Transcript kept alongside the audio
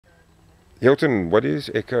Hilton, what is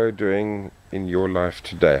Echo doing in your life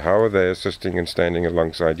today? How are they assisting and standing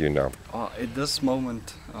alongside you now? At this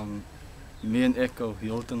moment, me and Echo,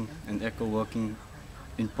 Hilton and Echo working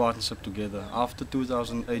in partnership together. After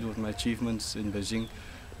 2008 with my achievements in Beijing,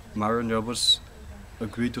 Marion Roberts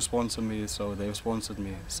agreed to sponsor me, so they sponsored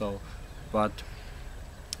me. But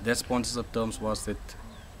their sponsorship terms was that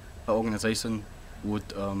an organization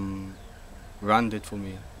would run it for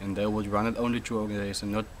me, and they would run it only through an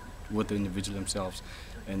organization, not with the individual themselves.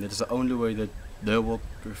 And that is the only way that they will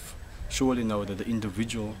surely know that the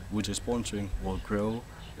individual which is sponsoring will grow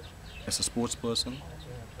as a sports person,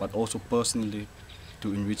 but also personally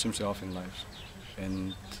to enrich himself in life.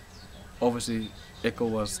 And obviously Echo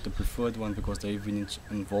was the preferred one because they've been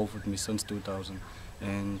involved with me since 2000.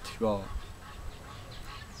 And well,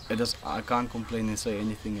 I can't complain and say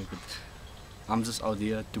anything, but I'm just out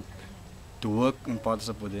here to work in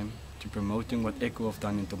partnership with them, to promoting what Echo have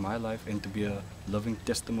done into my life and to be a living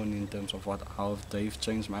testimony in terms of how they've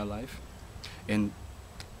changed my life and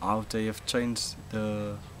how they have changed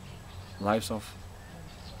the lives of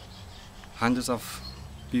hundreds of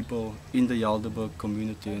people in the Yalderberg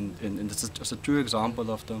community, and it's just a true example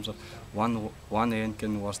of terms of one hand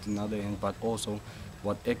can wash another hand, but also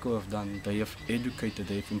what Echo have done, they have educated,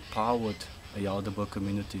 they've empowered a Yalderberg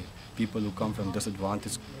community, people who come from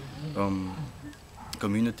disadvantaged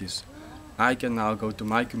communities. I can now go to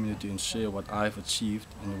my community and share what I've achieved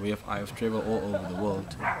and where I have traveled all over the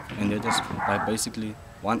world, and that is by basically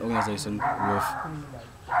one organization with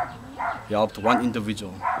helped one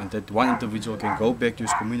individual, and that one individual can go back to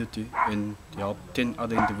his community and help 10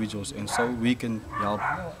 other individuals, and so we can help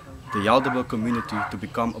the Yalderberg community to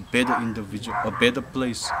become a better individual, a better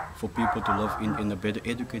place for people to live in, and a better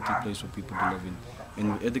educated place for people to live in.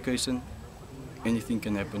 And with education, anything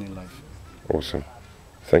can happen in life. Awesome.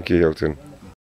 Thank you, Hilton.